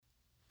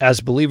As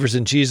believers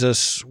in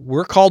Jesus,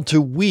 we're called to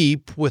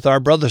weep with our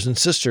brothers and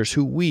sisters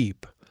who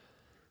weep.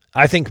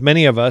 I think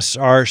many of us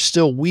are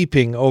still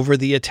weeping over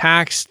the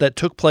attacks that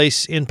took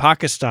place in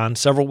Pakistan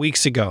several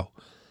weeks ago.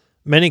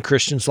 Many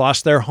Christians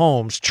lost their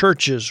homes,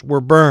 churches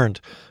were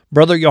burned.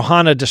 Brother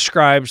Johanna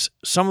describes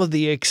some of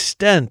the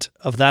extent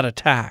of that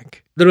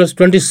attack. There was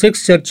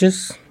 26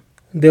 churches,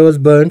 they was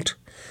burnt.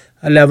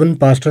 11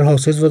 pastor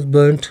houses was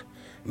burnt.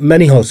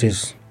 Many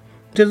houses.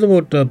 It is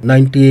about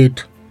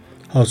 98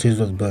 houses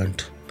was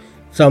burnt.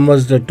 Some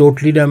was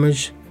totally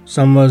damaged,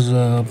 some was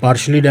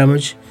partially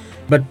damaged.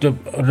 But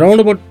around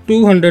about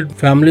 200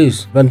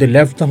 families, when they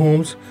left the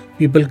homes,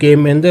 people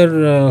came in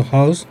their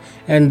house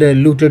and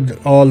looted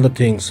all the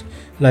things,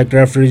 like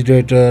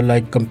refrigerator,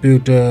 like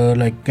computer,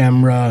 like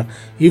camera.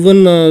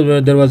 Even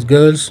there was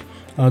girls,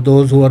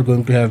 those who are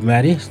going to have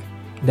marriage,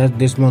 that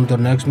this month or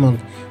next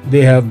month,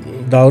 they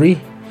have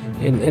dowry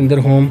in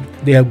their home,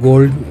 they have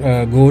gold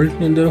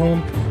in their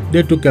home.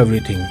 They took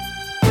everything.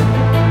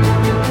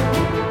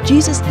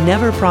 Jesus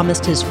never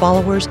promised his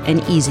followers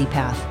an easy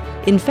path.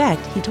 In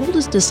fact, he told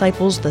his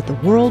disciples that the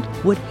world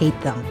would hate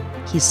them.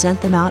 He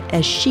sent them out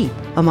as sheep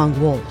among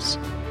wolves.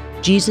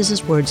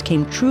 Jesus' words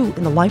came true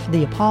in the life of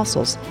the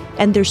apostles,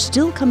 and they're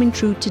still coming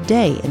true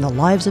today in the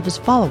lives of his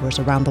followers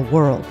around the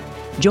world.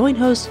 Join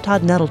host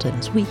Todd Nettleton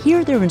as we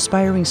hear their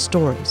inspiring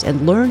stories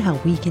and learn how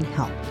we can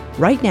help.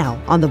 Right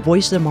now on the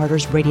Voice of the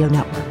Martyrs Radio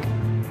Network.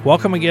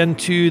 Welcome again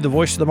to the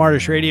Voice of the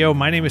Martyrs Radio.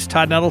 My name is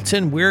Todd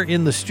Nettleton. We're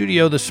in the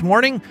studio this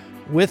morning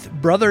with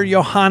Brother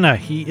Johanna.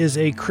 He is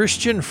a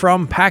Christian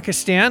from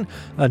Pakistan,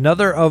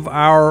 another of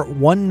our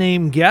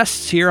one-name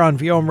guests here on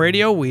VOM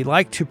Radio. We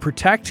like to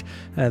protect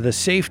the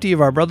safety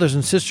of our brothers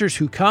and sisters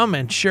who come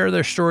and share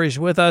their stories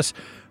with us.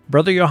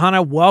 Brother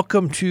Johanna,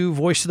 welcome to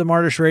Voice of the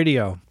Martyrs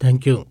Radio.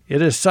 Thank you.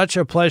 It is such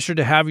a pleasure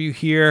to have you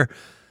here.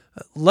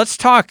 Let's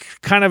talk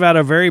kind of at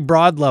a very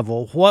broad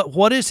level.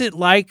 What is it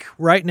like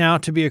right now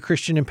to be a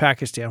Christian in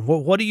Pakistan?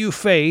 What do you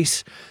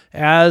face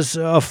as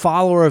a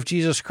follower of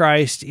Jesus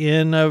Christ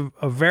in a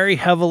very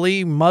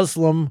heavily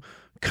Muslim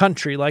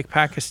country like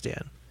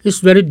Pakistan? It's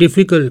very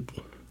difficult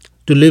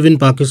to live in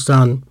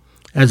Pakistan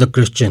as a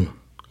Christian.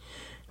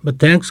 But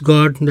thanks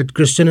God that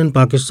Christian in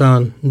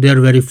Pakistan, they are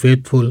very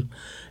faithful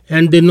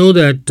and they know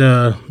that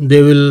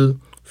they will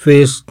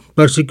face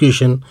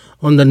persecution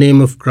on the name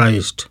of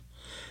Christ.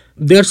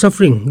 They are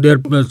suffering. They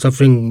are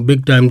suffering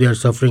big time. They are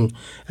suffering.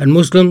 And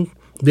Muslim,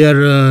 they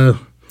are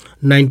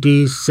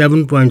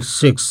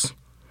 97.6.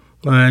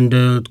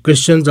 And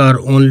Christians are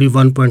only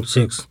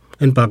 1.6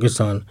 in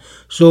Pakistan.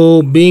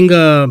 So being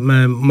a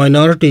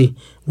minority,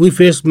 we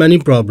face many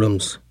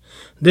problems.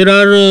 There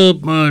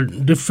are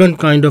different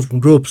kind of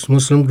groups,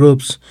 Muslim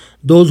groups,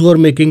 those who are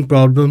making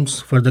problems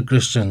for the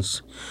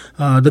Christians.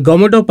 The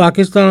government of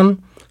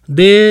Pakistan,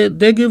 they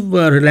give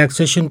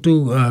relaxation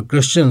to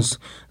Christians.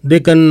 They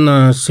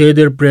can say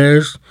their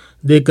prayers.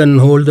 They can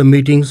hold the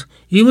meetings,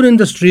 even in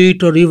the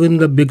street or even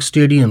the big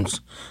stadiums.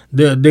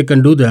 They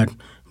can do that.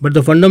 But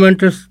the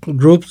fundamentalist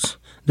groups,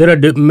 there are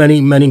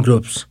many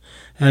groups.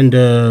 And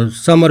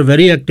some are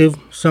very active,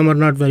 some are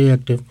not very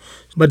active.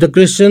 But the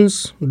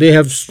Christians, they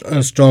have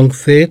a strong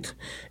faith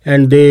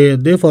and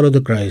they follow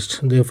the Christ.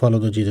 They follow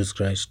the Jesus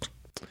Christ.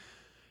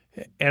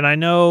 And I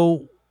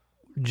know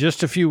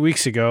just a few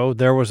weeks ago,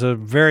 there was a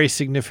very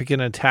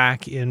significant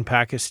attack in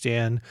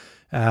Pakistan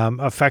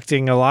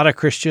affecting a lot of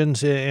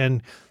Christians.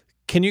 And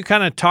can you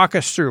kind of talk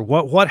us through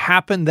what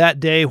happened that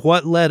day?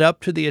 What led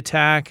up to the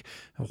attack?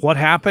 What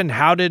happened?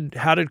 How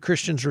did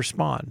Christians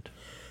respond?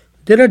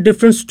 There are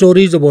different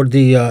stories about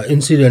the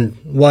incident,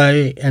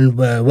 why and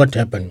what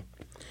happened.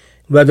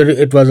 Whether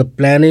it was a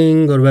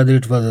planning or whether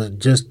it was a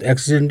just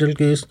accidental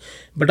case.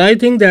 But I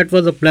think that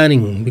was a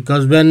planning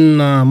because when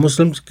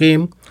Muslims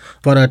came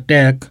for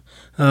attack,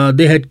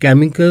 they had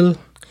chemical,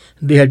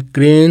 they had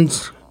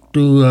cranes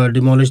to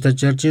demolish the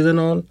churches and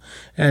all.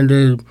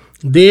 And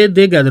they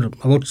gathered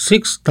about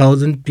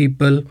 6,000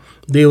 people.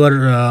 They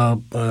were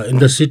in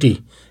the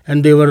city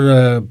and they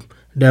were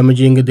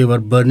damaging, they were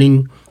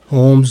burning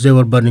homes, they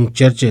were burning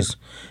churches.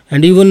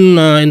 And even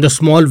in the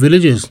small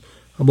villages,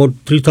 about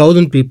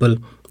 3,000 people,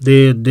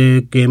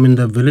 they came in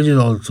the villages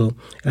also.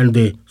 And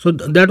so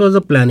that was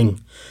a planning.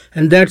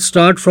 And that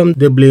start from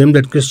the blame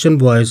that Christian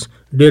boys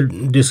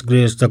did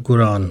disgrace the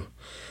Quran.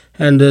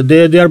 And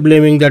they are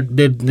blaming that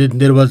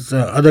there was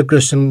other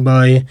Christian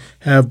boy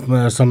have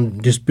some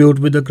dispute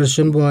with the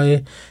Christian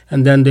boy.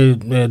 And then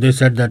they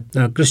said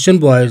that Christian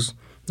boys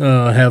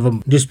have a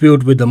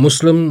dispute with the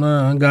Muslim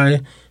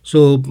guy.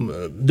 So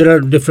there are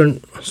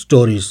different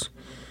stories.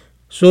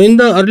 So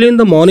early in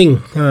the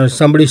morning,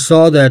 somebody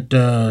saw that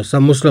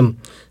some Muslim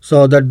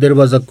saw that there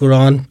was a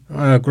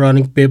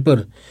Quranic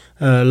paper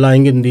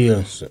lying in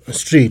the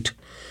street.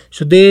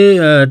 So they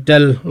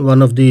tell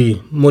one of the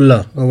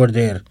mullah over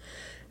there.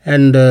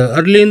 And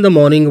early in the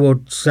morning,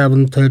 about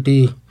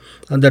 7:30,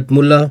 that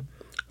mullah,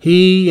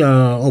 he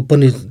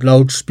opened his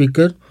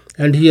loudspeaker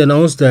and he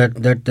announced that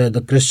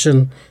the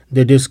Christian,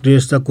 they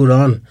disgrace the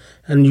Quran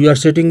and you are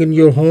sitting in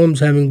your homes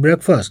having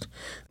breakfast.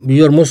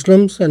 You are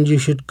Muslims and you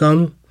should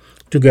come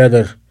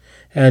together.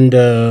 And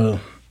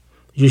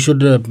You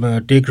should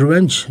take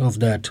revenge of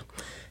that.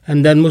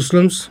 And then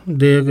Muslims,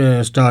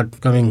 they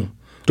start coming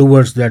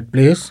towards that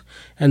place,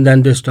 and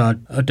then they start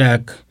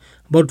attack.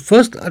 But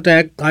first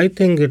attack, I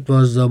think it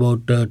was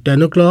about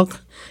 10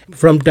 o'clock.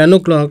 From 10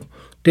 o'clock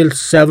till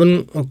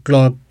 7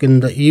 o'clock in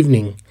the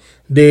evening,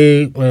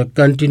 they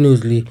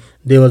continuously,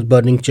 they was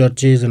burning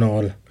churches and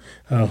all,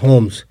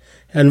 homes.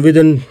 And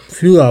within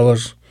few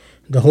hours,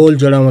 the whole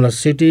Jaranwala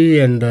city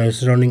and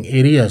surrounding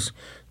areas,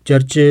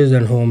 churches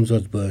and homes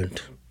was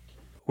burnt.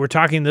 We're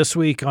talking this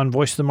week on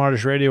Voice of the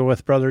Martyrs Radio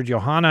with Brother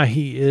Johanna.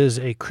 He is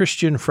a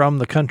Christian from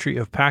the country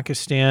of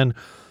Pakistan.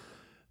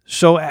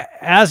 So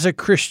as a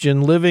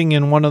Christian living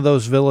in one of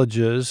those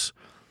villages,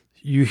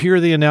 you hear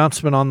the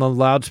announcement on the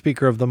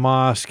loudspeaker of the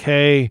mosque,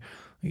 hey,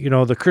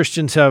 the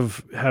Christians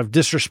have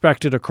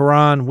disrespected a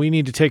Quran. We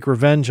need to take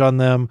revenge on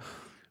them.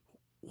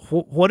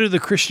 What do the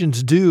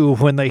Christians do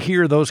when they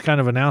hear those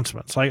kind of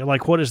announcements?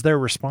 Like what is their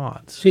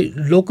response? See,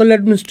 local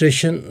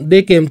administration,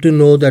 they came to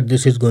know that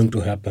this is going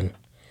to happen.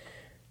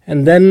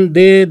 And then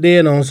they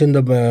announce in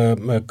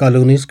the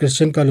colonies,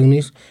 Christian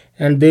colonies,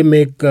 and they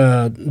make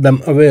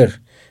them aware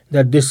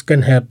that this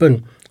can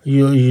happen.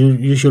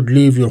 You should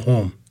leave your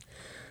home.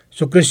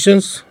 So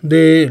Christians,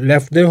 they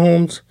left their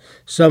homes.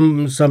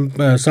 Some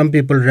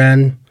people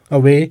ran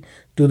away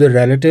to their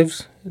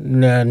relatives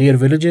near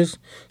villages.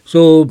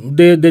 So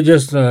they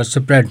just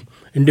spread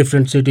in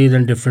different cities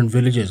and different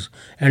villages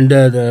and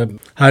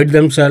hide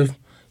themselves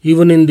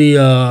even in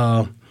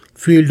the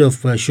field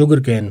of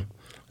sugarcane.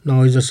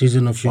 Now is the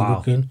season of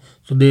sugarcane. Wow.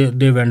 So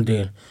they went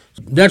there.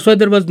 That's why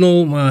there was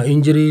no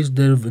injuries.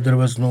 There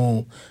was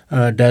no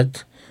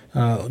death.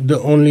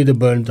 Only they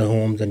burned the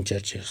homes and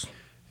churches.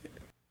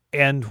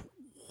 And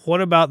what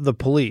about the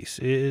police?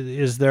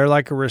 Is there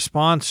like a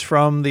response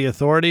from the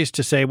authorities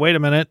to say, wait a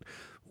minute,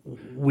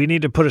 we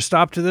need to put a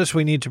stop to this,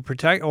 we need to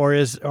protect, or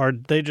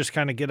they just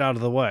kind of get out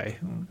of the way?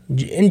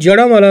 In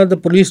Jaranwala, the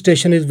police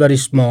station is very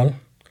small.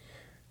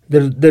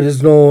 There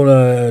is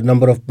no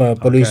number of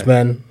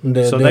policemen.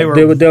 Okay. So they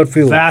were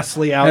few.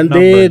 Vastly outnumbered.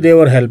 And they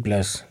were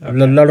helpless. Okay.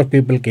 A lot of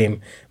people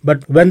came.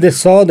 But when they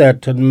saw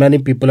that many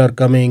people are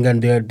coming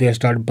and they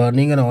start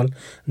burning and all,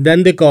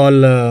 then they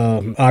call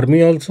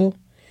army also.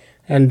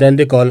 And then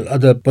they call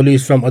other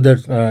police from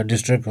other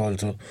district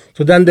also.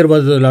 So then there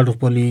was a lot of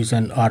police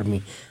and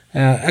army.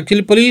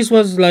 Actually, police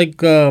was like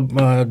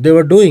they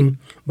were doing,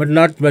 but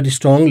not very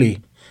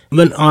strongly.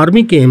 When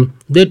army came,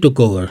 they took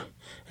over.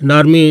 And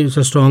army is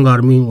a strong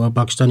army.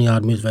 Pakistani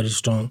army is very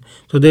strong.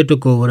 So they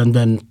took over and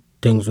then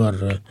things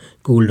were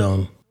cooled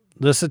down.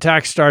 This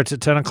attack starts at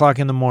 10 o'clock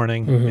in the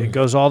morning. Mm-hmm. It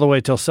goes all the way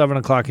till 7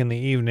 o'clock in the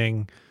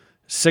evening.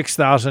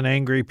 6,000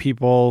 angry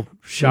people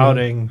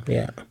shouting. Mm-hmm.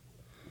 Yeah.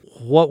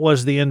 What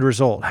was the end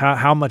result?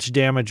 How much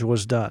damage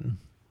was done?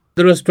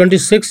 There was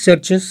 26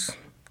 churches.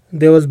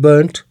 They was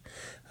burnt.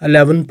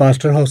 11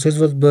 pastor houses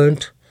was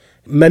burnt.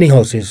 Many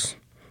houses.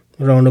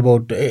 Around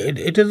about,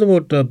 it is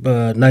about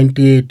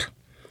 98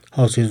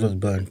 houses was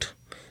burnt.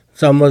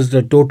 Some was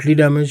totally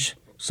damaged.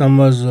 Some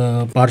was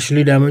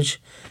partially damaged.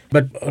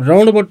 But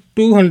around about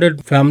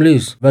 200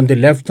 families, when they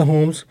left the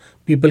homes,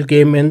 people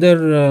came in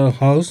their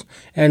house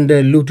and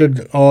they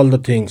looted all the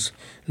things,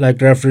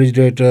 like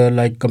refrigerator,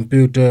 like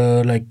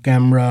computer, like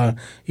camera.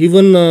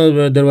 Even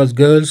there was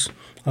girls,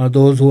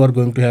 those who are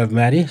going to have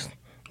marriage,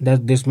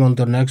 that this month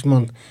or next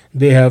month,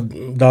 they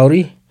have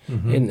dowry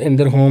in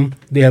their home.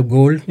 They have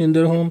gold in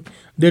their home.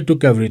 They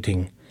took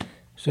everything.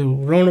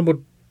 So around about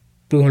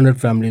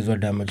 200 families were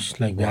damaged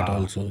like that.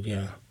 Wow. Also,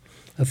 yeah,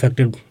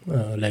 affected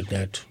like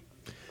that.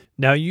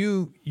 Now,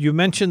 you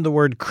mentioned the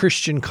word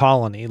Christian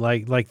colony,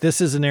 like this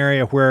is an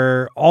area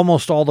where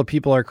almost all the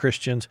people are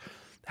Christians.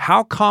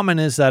 How common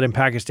is that in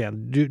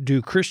Pakistan?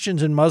 Do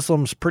Christians and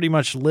Muslims pretty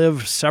much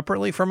live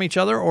separately from each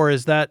other, or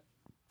is that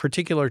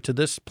particular to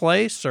this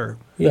place? Or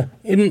yeah,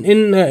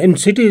 in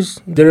cities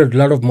there are a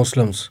lot of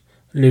Muslims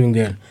living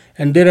there,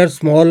 and there are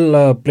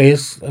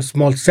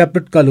small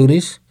separate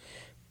colonies,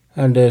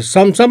 and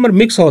some are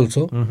mixed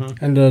also,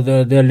 and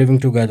they are living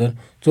together.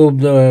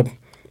 So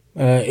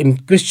in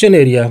Christian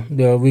area,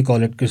 we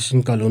call it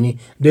Christian colony.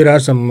 There are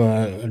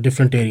some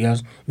different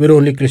areas where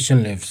only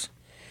Christian lives.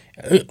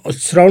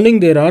 Surrounding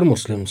there are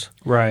Muslims,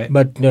 right?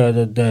 But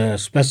the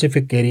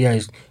specific area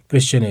is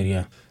Christian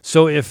area.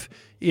 So if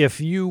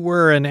you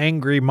were an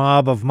angry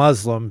mob of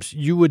Muslims,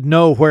 you would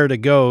know where to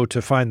go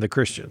to find the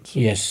Christians.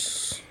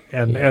 Yes,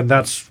 and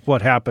that's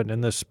what happened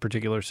in this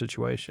particular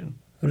situation.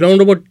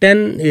 Around about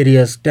 10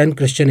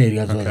 Christian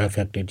areas was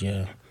affected.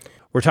 Yeah.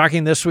 We're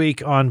talking this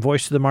week on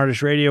Voice of the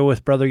Martyrs Radio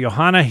with Brother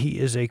Johanna. He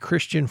is a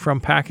Christian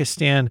from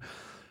Pakistan.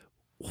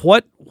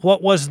 What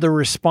was the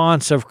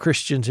response of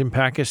Christians in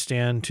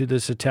Pakistan to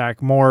this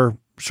attack more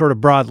sort of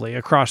broadly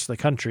across the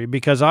country?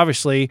 Because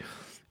obviously,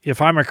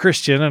 if I'm a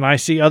Christian and I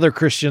see other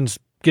Christians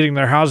getting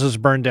their houses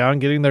burned down,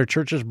 getting their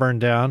churches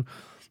burned down,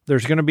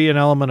 there's going to be an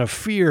element of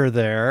fear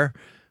there.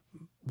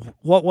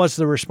 What was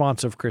the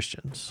response of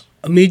Christians?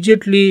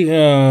 Immediately,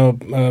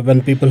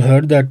 when people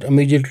heard that,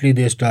 immediately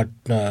they start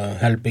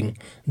helping.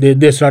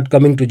 They start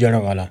coming to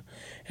Jaranwala.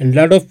 And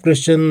a lot of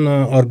Christian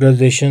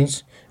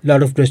organizations, a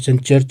lot of Christian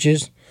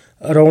churches,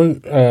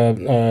 around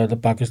the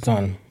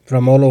Pakistan,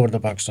 from all over the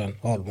Pakistan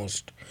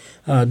almost.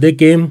 They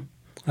came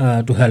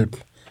to help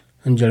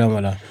in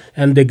Jaranwala,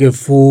 and they give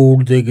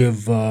food, they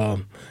give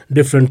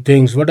different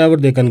things, whatever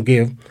they can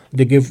give,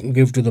 they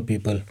give to the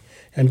people.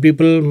 And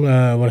people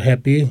were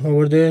happy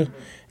over there.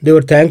 They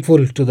were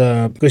thankful to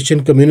the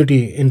Christian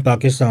community in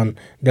Pakistan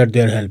that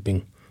they are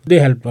helping. They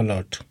help a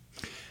lot.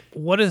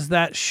 What does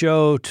that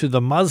show to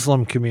the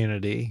Muslim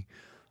community?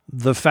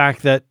 The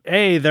fact that,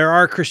 A, there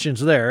are Christians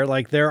there,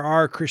 like there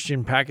are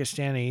Christian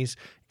Pakistanis,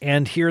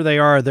 and here they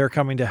are, they're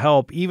coming to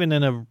help, even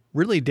in a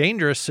really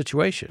dangerous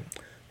situation.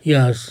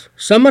 Yes,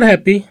 some are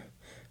happy.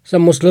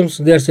 Some Muslims,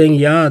 they are saying,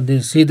 yeah,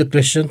 they see the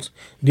Christians,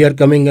 they are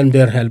coming and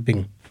they are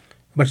helping.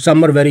 But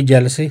some are very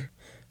jealousy.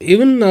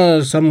 Even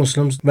some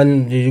Muslims,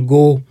 when you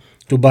go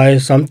to buy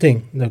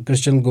something, the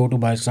Christians go to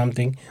buy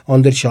something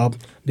on their shop,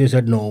 they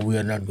said, no, we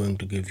are not going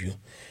to give you.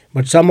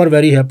 But some are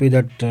very happy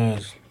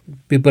that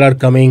people are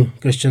coming,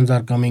 Christians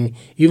are coming,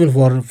 even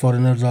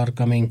foreigners are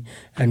coming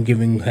and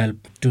giving help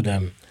to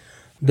them.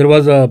 There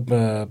was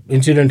a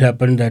incident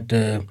happened that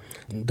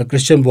the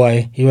Christian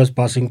boy, he was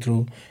passing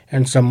through,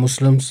 and some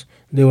Muslims,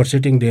 they were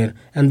sitting there,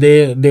 and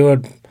they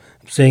were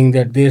saying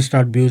that they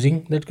start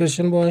abusing that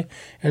Christian boy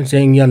and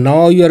saying, yeah,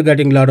 now you are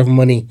getting a lot of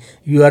money,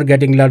 you are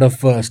getting a lot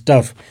of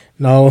stuff,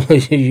 now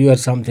you are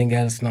something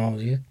else now.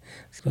 Yeah?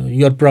 So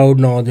you are proud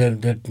now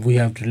that we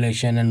have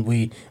relation and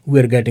we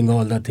are getting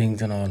all the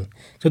things and all.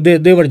 So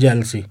they were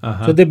jealousy.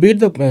 So they beat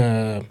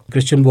the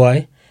Christian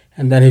boy,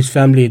 and then his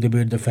family, they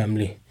beat the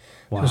family.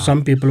 Wow. So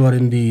some people were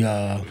in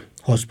the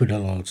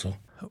hospital also.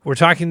 We're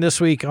talking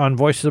this week on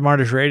Voice of the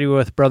Martyrs Radio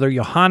with Brother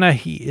Johanna.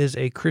 He is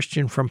a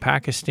Christian from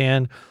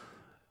Pakistan.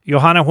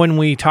 Johanna, when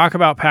we talk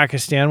about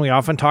Pakistan, we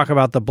often talk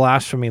about the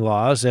blasphemy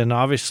laws, and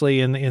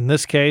obviously in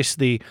this case,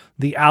 the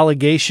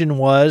allegation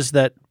was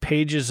that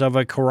pages of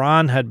a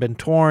Quran had been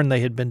torn,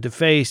 they had been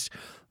defaced.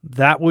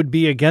 That would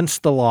be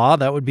against the law.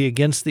 That would be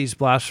against these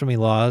blasphemy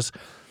laws.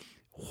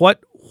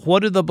 What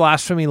do the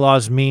blasphemy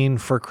laws mean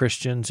for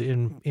Christians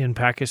in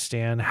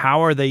Pakistan?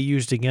 How are they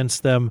used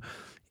against them?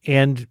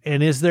 And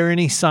is there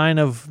any sign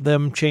of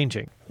them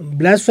changing?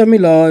 Blasphemy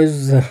law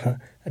is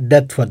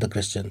death for the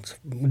Christians,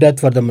 death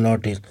for the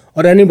minorities,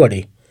 or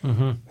anybody.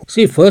 Mm-hmm.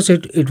 See, first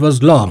it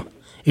was law.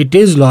 It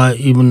is law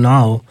even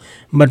now.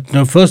 But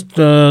first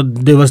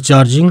they was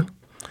charging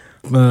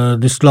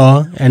this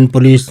law, and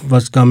police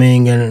was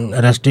coming and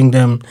arresting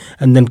them,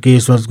 and then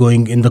case was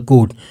going in the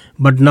court.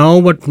 But now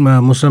what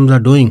Muslims are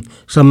doing,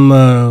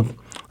 some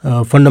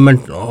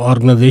fundamental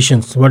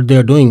organizations, what they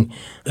are doing,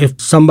 if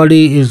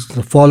somebody is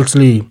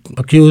falsely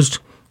accused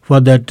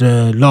for that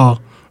law,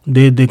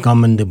 they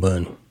come and they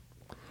burn.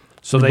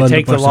 So they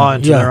take the law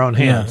into their own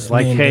hands.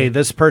 Hey,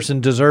 this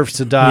person deserves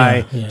to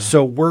die,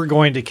 so we're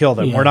going to kill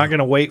them. Yeah. We're not going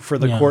to wait for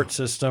the court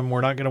system.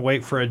 We're not going to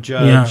wait for a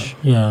judge.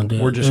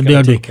 We're just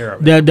going to take care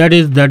of it. That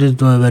is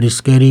very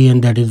scary,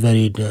 and that is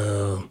very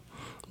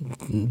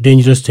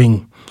dangerous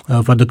thing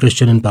for the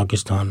Christian in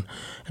Pakistan.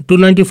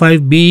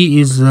 295B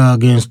is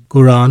against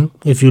Quran.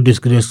 If you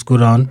disgrace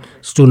Quran,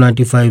 it's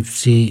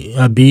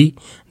 295B,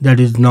 that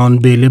is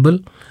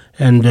non-bailable,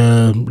 and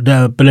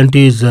the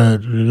penalty is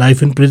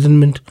life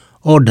imprisonment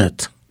or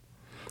death.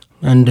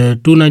 And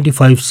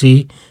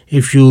 295C,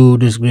 if you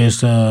disgrace,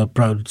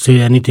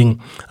 say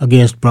anything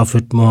against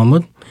Prophet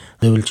Muhammad,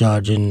 they will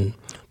charge in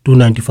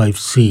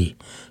 295C.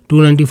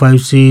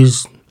 295C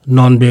is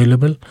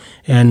non-bailable,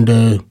 and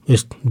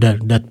is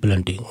death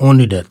penalty,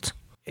 only death.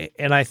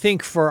 And I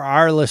think for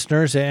our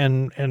listeners,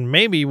 and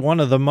maybe one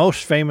of the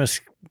most famous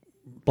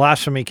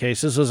blasphemy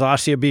cases is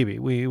Asia Bibi.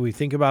 We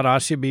think about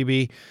Asia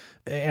Bibi,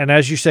 and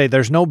as you say,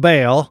 there's no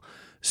bail.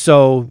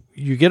 So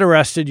you get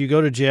arrested, you go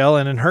to jail,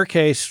 and in her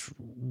case,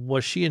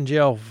 was she in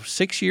jail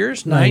 6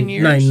 years, 9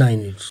 years?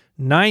 9 years.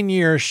 9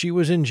 years she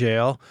was in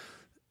jail.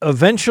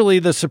 Eventually,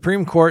 the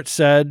Supreme Court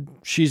said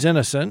she's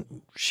innocent,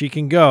 she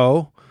can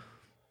go,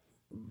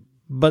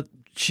 but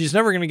she's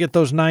never going to get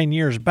those 9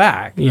 years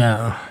back.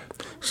 Yeah.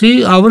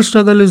 See, our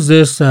struggle is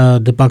this,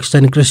 the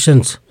Pakistani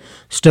Christians'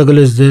 struggle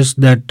is this,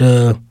 that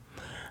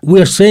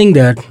we are saying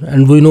that,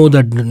 and we know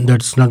that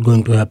that's not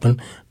going to happen,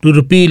 to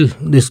repeal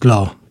this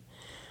law.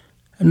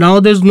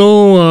 Now there's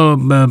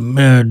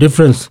no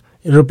difference,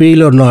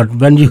 repeal or not.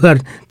 When you are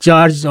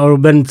charged, or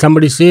when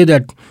somebody say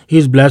that he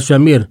is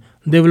blasphemer,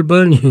 they will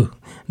burn you,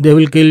 they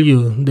will kill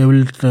you, they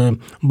will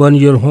burn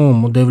your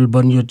home, they will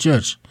burn your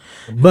church.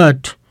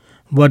 But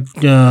what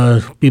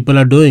people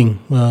are doing,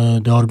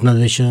 the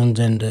organizations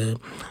and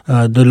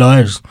the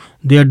lawyers,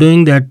 they are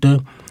doing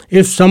that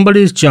if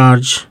somebody is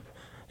charged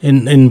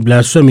in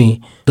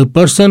blasphemy, the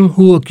person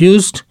who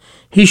accused,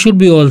 he should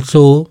be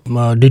also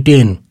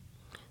detained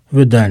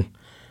with that.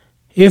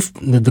 If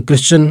the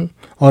Christian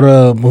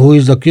or who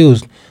is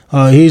accused,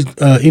 he is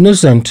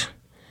innocent,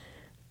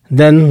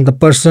 then the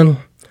person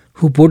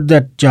who put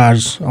that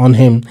charge on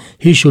him,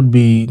 he should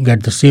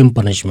get the same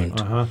punishment.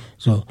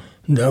 So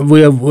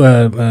we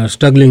are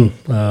struggling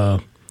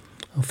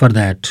for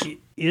that.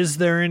 Is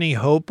there any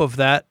hope of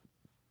that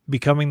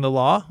becoming the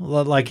law?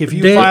 Like if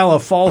you file a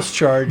false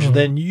charge,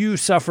 then you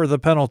suffer the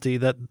penalty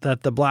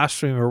that the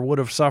blasphemer would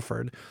have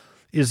suffered.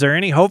 Is there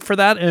any hope for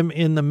that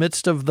in the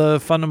midst of the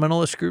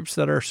fundamentalist groups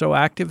that are so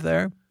active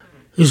there?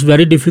 It's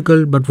very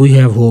difficult, but we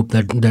have hope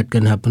that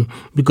can happen,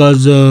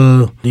 because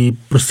the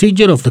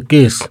procedure of the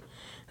case,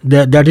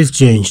 that is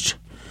changed.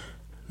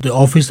 The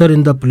officer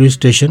in the police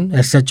station,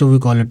 SHO, we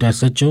call it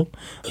SHO,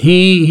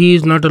 he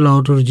is not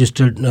allowed to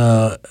register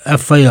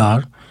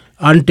FIR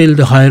until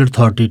the higher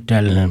authority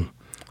tell him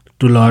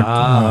to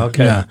lodge.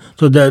 Okay. Yeah.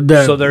 So there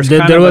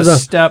was a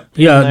step.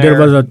 Yeah, there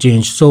was a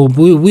change. So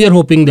we are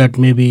hoping that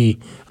maybe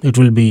it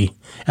will be.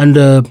 And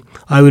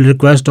I will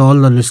request all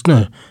the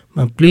listeners,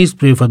 please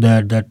pray for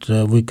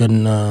that we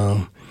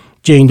can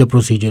change the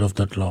procedure of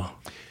that law.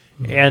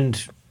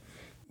 And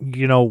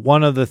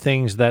one of the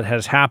things that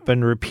has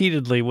happened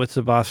repeatedly with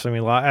the blasphemy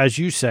law, as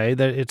you say,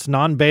 that it's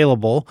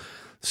non-bailable.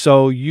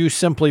 So you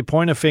simply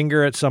point a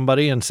finger at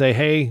somebody and say,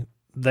 hey,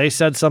 they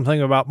said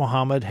something about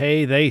Muhammad.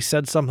 Hey, they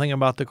said something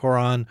about the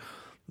Quran.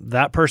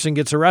 That person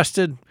gets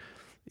arrested.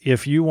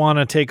 If you want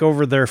to take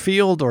over their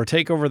field or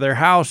take over their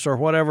house or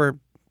whatever,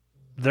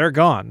 they're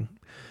gone.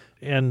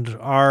 And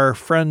our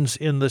friends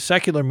in the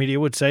secular media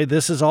would say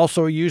this is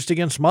also used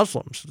against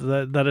Muslims,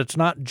 that it's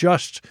not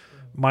just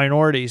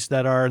minorities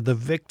that are the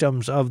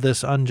victims of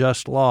this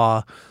unjust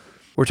law.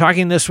 We're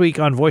talking this week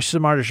on Voices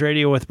of Martyrs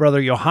Radio with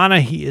Brother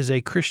Johanna. He is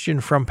a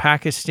Christian from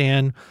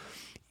Pakistan.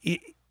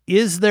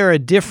 Is there a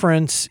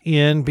difference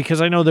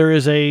because I know there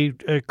is a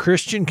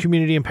Christian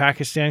community in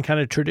Pakistan, kind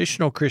of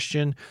traditional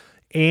Christian,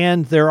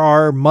 and there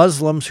are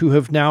Muslims who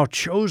have now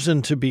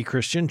chosen to be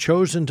Christian,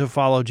 chosen to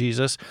follow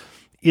Jesus.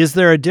 Is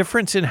there a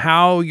difference in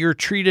how you're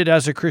treated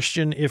as a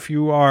Christian if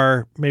you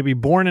are maybe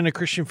born in a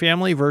Christian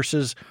family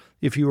versus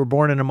if you were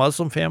born in a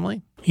Muslim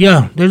family?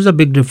 Yeah, there's a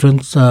big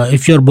difference.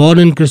 If you're born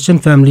in Christian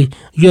family,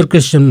 you're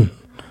Christian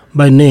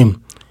by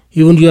name.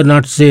 Even you are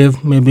not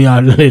saved, maybe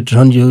later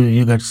on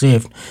you get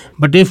saved.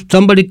 But if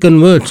somebody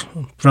converts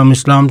from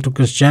Islam to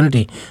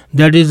Christianity,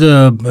 that is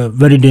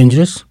very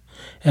dangerous.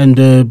 And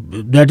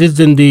that is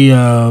in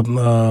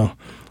the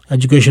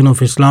education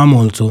of Islam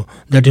also,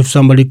 that if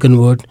somebody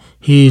converts,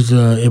 he is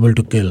able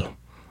to kill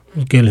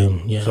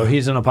him. Yeah. So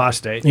he's an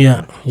apostate.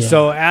 Yeah.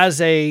 So as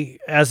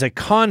a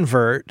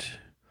convert,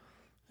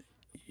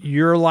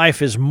 your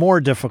life is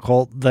more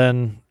difficult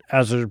than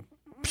as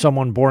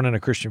someone born in a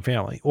Christian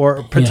family,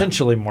 or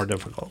potentially more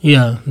difficult.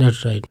 Yeah,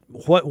 that's right.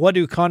 What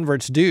do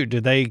converts do? Do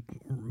they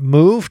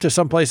move to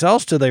someplace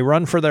else? Do they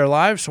run for their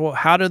lives? Well,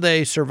 how do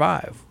they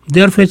survive?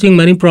 They are facing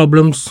many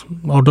problems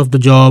out of the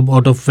job,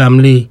 out of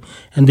family,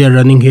 and they are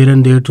running here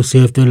and there to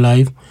save their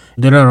life.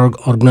 There are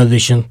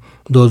organizations,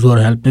 those who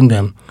are helping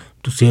them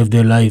to save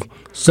their life.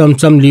 Some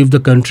leave the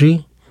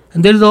country.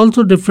 And there is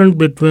also difference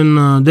between,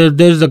 there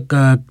is a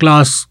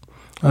class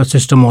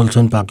system also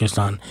in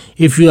Pakistan.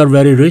 If you are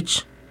very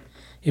rich,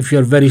 if you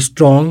are very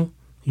strong,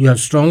 you have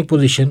strong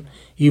position,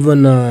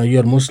 even you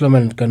are Muslim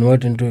and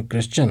convert into a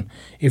Christian.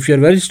 If you are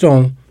very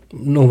strong,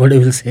 nobody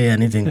will say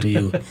anything to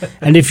you.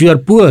 And if you are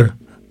poor,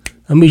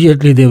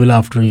 immediately they will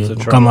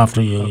come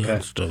after you. Okay.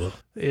 Yeah,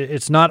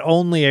 it's not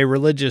only a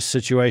religious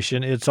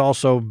situation, it's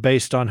also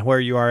based on where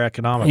you are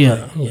economically.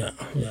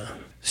 Yeah.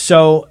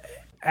 So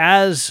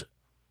as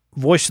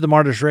Voice of the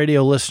Martyrs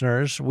Radio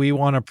listeners, we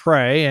want to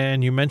pray,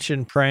 and you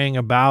mentioned praying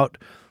about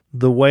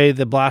the way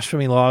the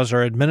blasphemy laws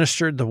are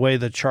administered, the way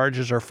the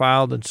charges are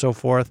filed, and so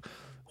forth.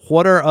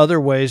 What are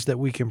other ways that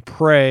we can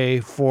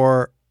pray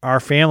for our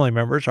family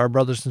members, our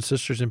brothers and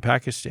sisters in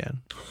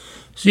Pakistan?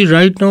 See,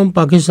 right now,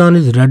 Pakistan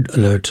is red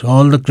alert.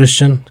 All the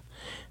Christians,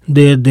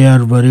 they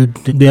are worried.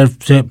 They are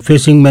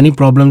facing many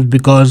problems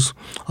because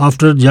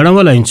after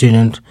Jaranwala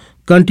incident,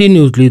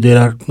 continuously there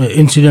are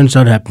incidents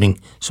are happening.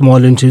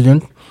 Small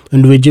incidents,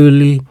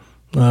 individually,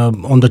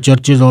 on the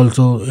churches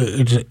also,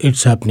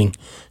 it's happening.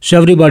 So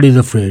everybody is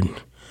afraid.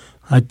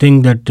 I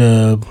think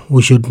that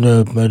we should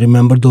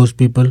remember those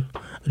people,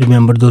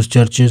 remember those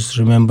churches,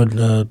 remember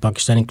the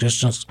Pakistani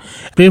Christians.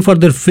 Pray for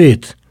their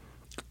faith.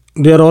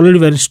 They are already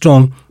very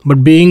strong,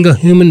 but being a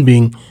human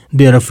being,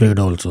 they are afraid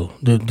also.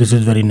 This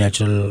is very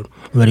natural,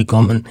 very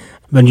common.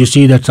 When you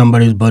see that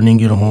somebody is burning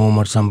your home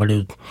or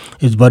somebody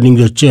is burning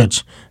your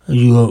church,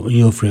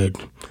 you're afraid.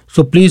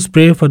 So please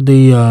pray for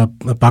the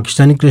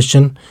Pakistani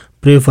Christian,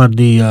 pray for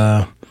the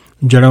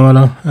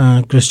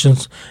Jaranwala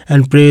Christians,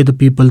 and pray the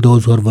people,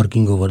 those who are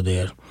working over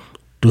there,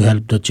 to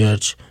help the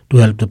church, to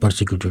help the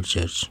persecuted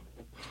church.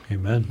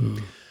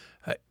 Amen.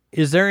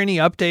 Is there any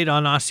update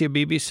on Asia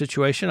Bibi's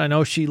situation? I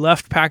know she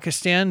left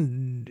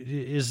Pakistan.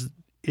 Is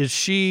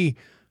she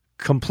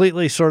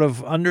completely sort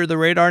of under the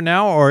radar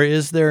now, or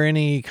is there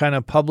any kind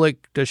of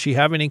does she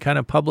have any kind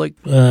of public?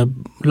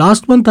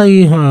 Last month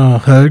I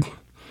heard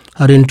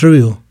her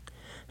interview,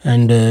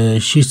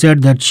 and she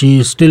said that she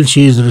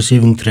is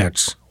receiving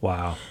threats.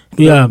 Wow.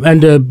 Yeah,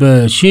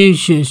 and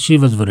she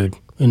was worried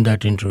in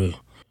that interview.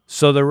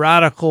 So the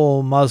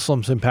radical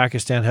Muslims in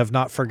Pakistan have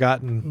not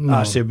forgotten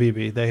Asia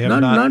Bibi. They have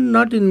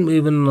not in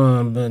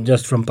even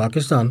just from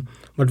Pakistan,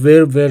 but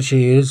where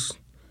she is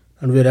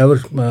and wherever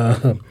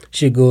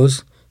she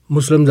goes,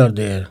 Muslims are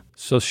there.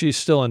 So she's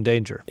still in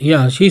danger.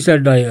 Yeah, she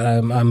said,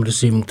 I'm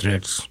receiving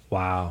threats.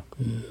 Wow.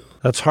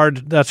 That's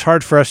hard. That's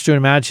hard for us to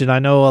imagine. I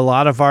know a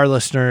lot of our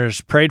listeners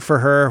prayed for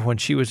her when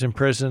she was in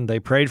prison. They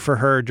prayed for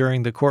her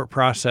during the court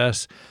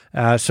process.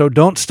 So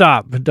don't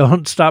stop.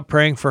 Don't stop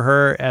praying for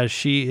her as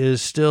she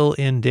is still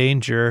in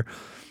danger.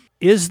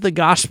 Is the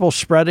gospel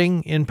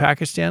spreading in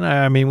Pakistan?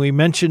 I mean, we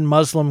mentioned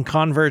Muslim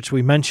converts.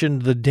 We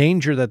mentioned the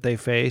danger that they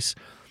face.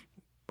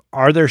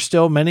 Are there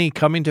still many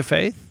coming to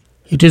faith?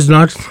 It is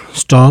not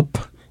stop,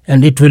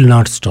 and it will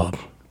not stop.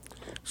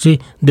 See,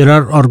 there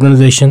are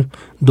organizations,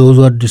 those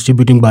who are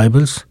distributing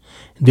Bibles.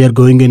 They are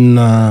going in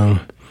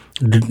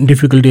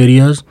difficult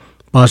areas.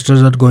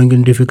 Pastors are going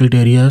in difficult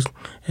areas,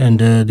 and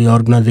the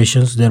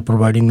organizations, they are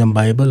providing them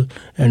Bible,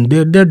 and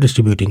they're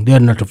distributing. They are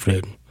not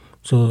afraid.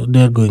 So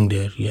they are going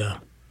there, yeah.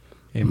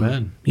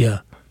 Amen. Yeah.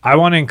 I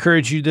want to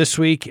encourage you this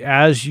week,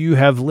 as you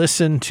have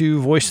listened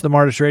to Voice of the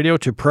Martyrs Radio,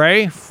 to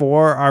pray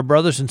for our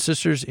brothers and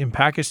sisters in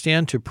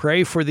Pakistan, to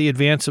pray for the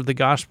advance of the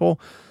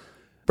gospel.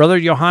 Brother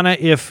Johanna,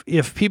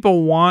 if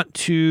people want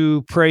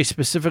to pray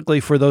specifically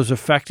for those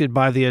affected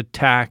by the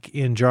attack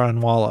in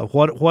Jaranwala,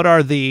 what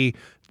are the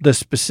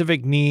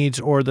specific needs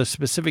or the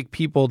specific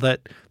people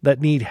that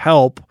need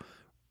help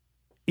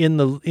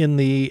in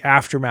the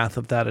aftermath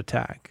of that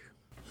attack?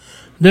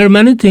 There are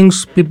many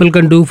things people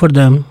can do for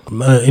them.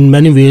 In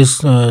many ways,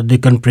 they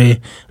can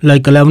pray.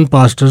 Like 11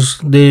 pastors,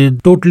 they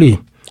totally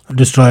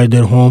destroy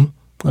their home,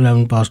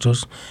 11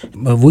 pastors.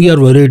 We are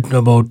worried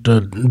about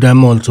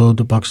them also,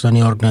 the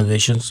Pakistani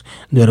organizations.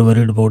 They are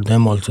worried about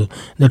them also,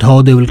 that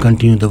how they will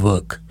continue the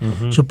work.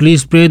 Mm-hmm. So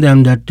please pray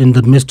them that in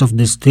the midst of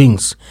these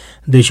things,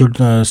 they should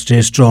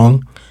stay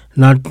strong,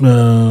 not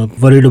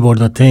worried about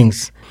the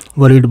things,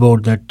 worried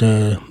about that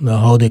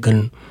how they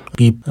can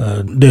keep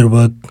their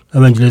work,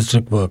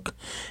 evangelistic work.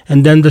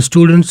 And then the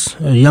students,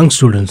 young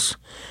students.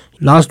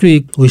 Last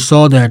week, we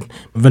saw that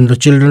when the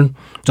children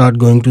start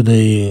going to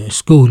the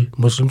school,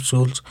 Muslim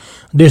schools,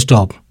 they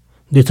stop.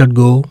 They said,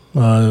 go,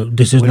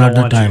 this is not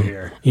the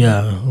time.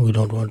 Yeah, we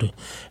don't want to.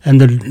 And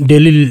the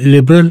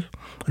daily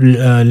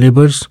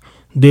laborers,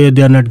 they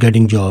are not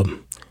getting job.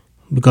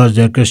 Because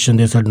they are Christian,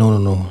 they said,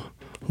 no,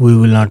 we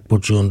will not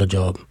put you on the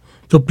job.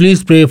 So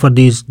please pray for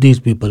these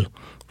people,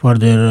 for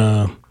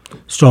their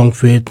strong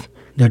faith,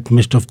 that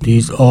midst of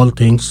these all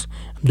things,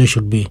 they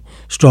should be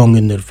strong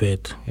in their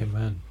faith.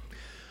 Amen.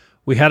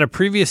 We had a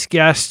previous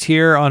guest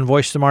here on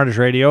Voice of the Martyrs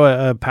Radio,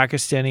 a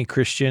Pakistani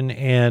Christian,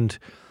 and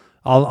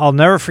I'll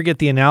never forget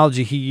the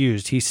analogy he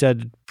used. He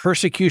said,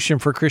 persecution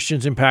for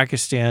Christians in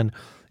Pakistan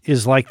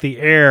is like the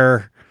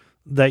air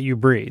that you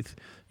breathe.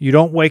 You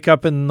don't wake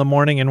up in the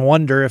morning and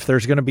wonder if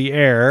there's going to be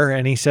air.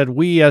 And he said,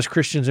 we as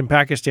Christians in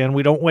Pakistan,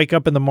 we don't wake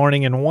up in the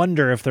morning and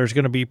wonder if there's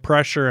going to be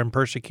pressure and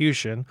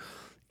persecution.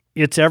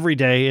 It's every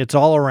day. It's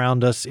all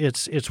around us.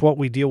 It's what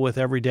we deal with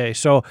every day.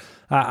 So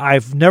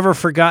I've never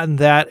forgotten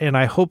that, and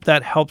I hope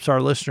that helps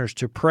our listeners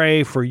to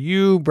pray for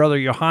you,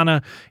 Brother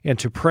Johanna, and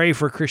to pray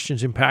for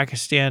Christians in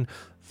Pakistan.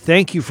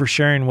 Thank you for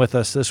sharing with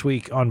us this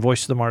week on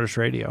Voice of the Martyrs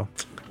Radio.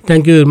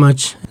 Thank you very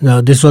much.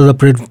 This was a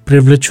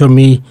privilege for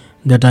me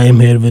that I am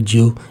here with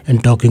you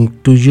and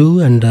talking to you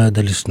and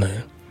the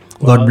listener.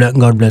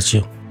 God bless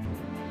you.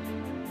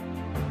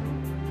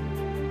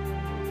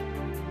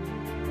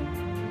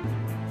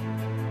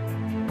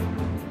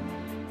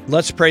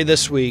 Let's pray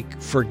this week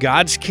for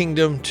God's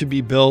kingdom to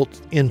be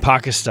built in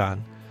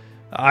Pakistan.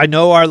 I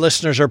know our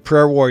listeners are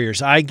prayer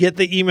warriors. I get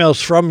the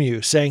emails from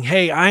you saying,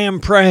 hey, I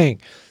am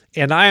praying.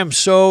 And I am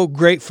so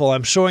grateful.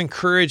 I'm so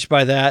encouraged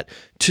by that,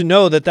 to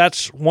know that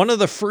that's one of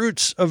the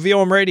fruits of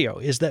VOM Radio,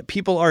 is that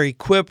people are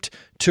equipped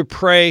to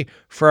pray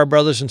for our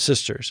brothers and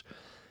sisters.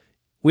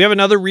 We have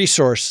another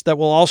resource that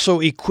will also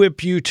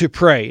equip you to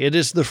pray. It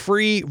is the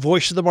free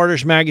Voice of the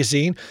Martyrs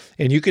magazine,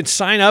 and you can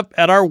sign up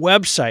at our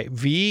website,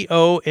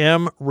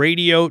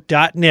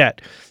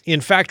 vomradio.net.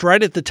 In fact,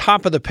 right at the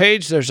top of the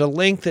page, there's a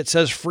link that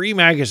says free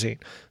magazine.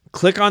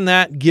 Click on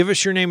that, give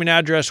us your name and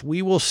address.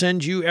 We will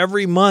send you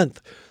every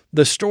month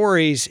the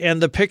stories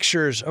and the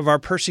pictures of our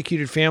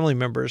persecuted family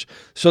members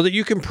so that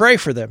you can pray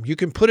for them. You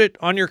can put it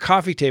on your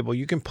coffee table.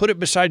 You can put it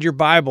beside your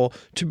Bible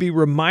to be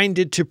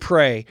reminded to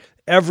pray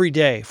every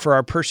day for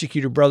our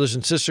persecuted brothers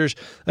and sisters.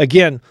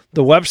 Again,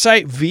 the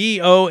website,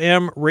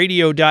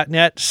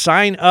 vomradio.net.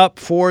 Sign up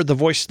for the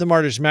Voice of the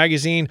Martyrs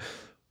magazine.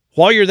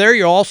 While you're there,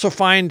 you'll also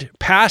find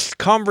past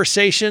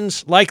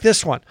conversations like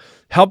this one,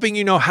 helping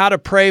you know how to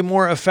pray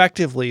more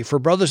effectively for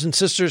brothers and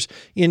sisters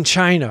in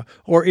China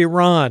or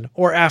Iran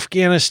or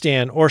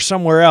Afghanistan or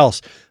somewhere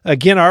else.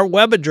 Again, our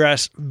web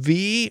address,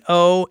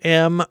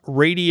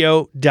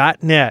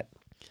 vomradio.net.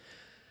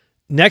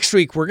 Next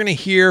week, we're going to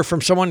hear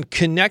from someone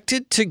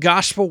connected to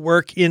gospel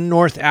work in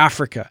North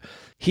Africa.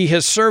 He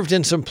has served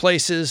in some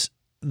places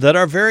that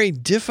are very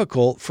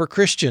difficult for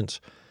Christians,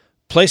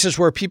 places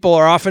where people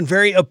are often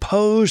very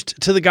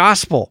opposed to the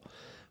gospel.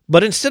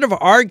 But instead of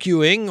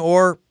arguing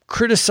or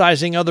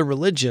criticizing other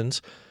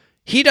religions,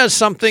 he does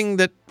something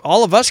that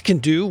all of us can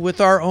do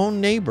with our own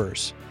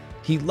neighbors.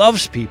 He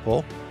loves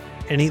people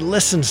and he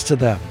listens to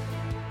them.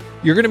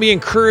 You're going to be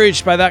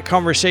encouraged by that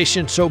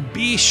conversation, so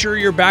be sure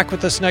you're back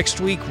with us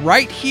next week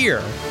right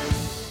here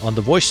on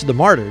the Voice of the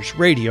Martyrs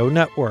Radio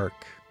Network.